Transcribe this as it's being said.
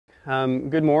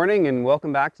Good morning and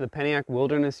welcome back to the Peniac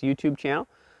Wilderness YouTube channel.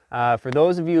 For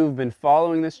those of you who've been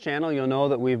following this channel, you'll know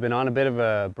that we've been on a bit of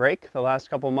a break the last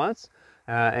couple months.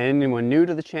 And anyone new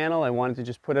to the channel, I wanted to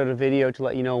just put out a video to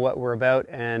let you know what we're about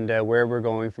and where we're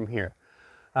going from here.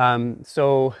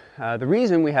 The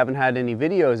reason we haven't had any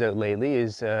videos out lately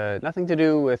is nothing to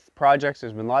do with projects.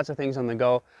 There's been lots of things on the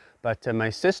go, but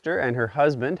my sister and her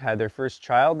husband had their first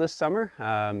child this summer.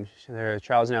 Their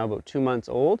child's now about 2 months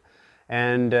old,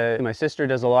 and my sister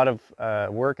does a lot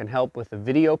of work and help with the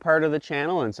video part of the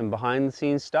channel and some behind the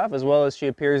scenes stuff, as well as she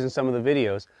appears in some of the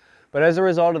videos. But as a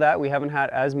result of that, we haven't had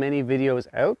as many videos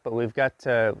out, but we've got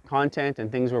content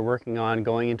and things we're working on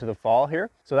going into the fall here.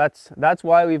 So that's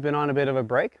why we've been on a bit of a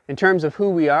break. In terms of who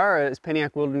we are as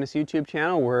Peniac Wilderness YouTube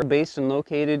channel, we're based and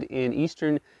located in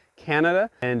Eastern Canada.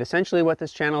 And essentially what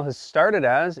this channel has started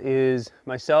as is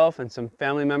myself and some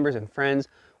family members and friends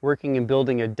working and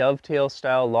building a dovetail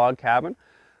style log cabin.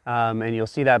 And you'll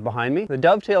see that behind me. The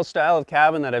dovetail style of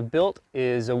cabin that I've built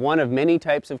is one of many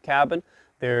types of cabin.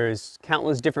 There's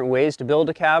countless different ways to build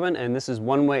a cabin, and this is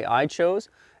one way I chose.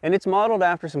 And it's modeled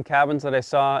after some cabins that I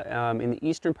saw in the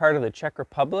eastern part of the Czech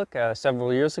Republic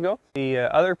several years ago. The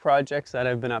other projects that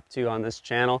I've been up to on this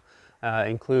channel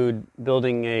include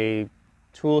building a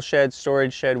tool shed,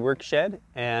 storage shed, work shed,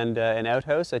 and an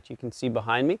outhouse that you can see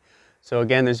behind me. So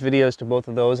again, there's videos to both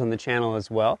of those on the channel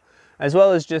as well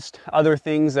as just other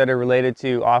things that are related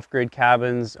to off-grid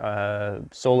cabins,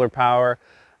 solar power,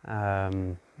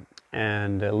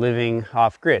 and living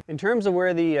off-grid. In terms of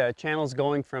where the channel's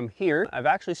going from here, I've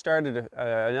actually started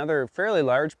another fairly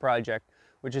large project,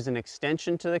 which is an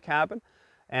extension to the cabin.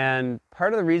 And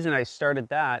part of the reason I started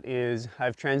that is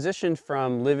I've transitioned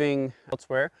from living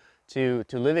elsewhere to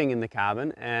living in the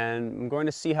cabin, and I'm going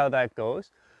to see how that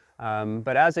goes.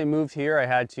 But as I moved here, I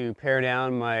had to pare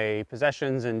down my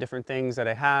possessions and different things that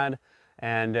I had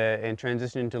and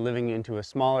transition into living into a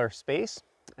smaller space.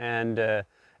 And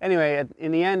anyway,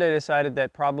 in the end, I decided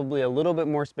that probably a little bit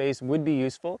more space would be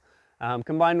useful,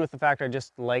 combined with the fact I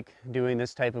just like doing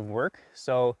this type of work.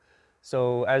 So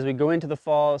as we go into the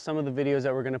fall, some of the videos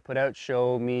that we're going to put out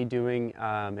show me doing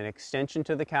an extension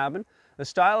to the cabin. The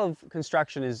style of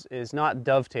construction is not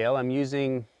dovetail. I'm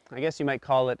using, I guess you might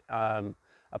call it,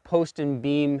 a post and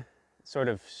beam sort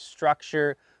of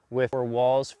structure with 4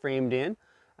 walls framed in.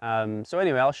 So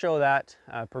anyway, I'll show that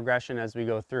progression as we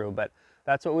go through. But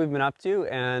that's what we've been up to,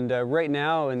 and right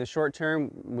now in the short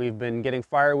term we've been getting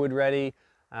firewood ready,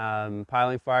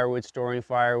 piling firewood, storing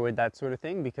firewood, that sort of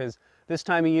thing, because this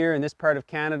time of year in this part of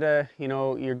Canada, you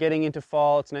know, you're getting into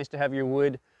fall. It's nice to have your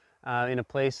wood in a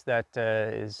place that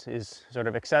is sort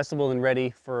of accessible and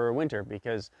ready for winter,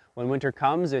 because when winter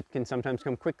comes it can sometimes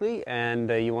come quickly,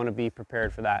 and you want to be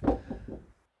prepared for that.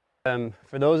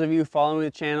 For those of you following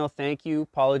the channel, thank you.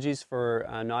 Apologies for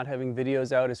not having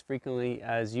videos out as frequently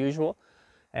as usual.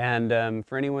 And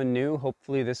for anyone new,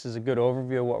 hopefully this is a good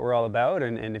overview of what we're all about.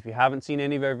 And if you haven't seen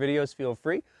any of our videos, feel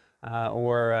free.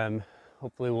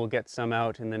 Hopefully we'll get some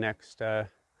out in the next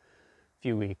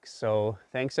few weeks. So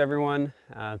thanks everyone.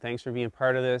 Thanks for being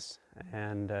part of this,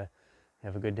 and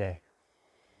have a good day.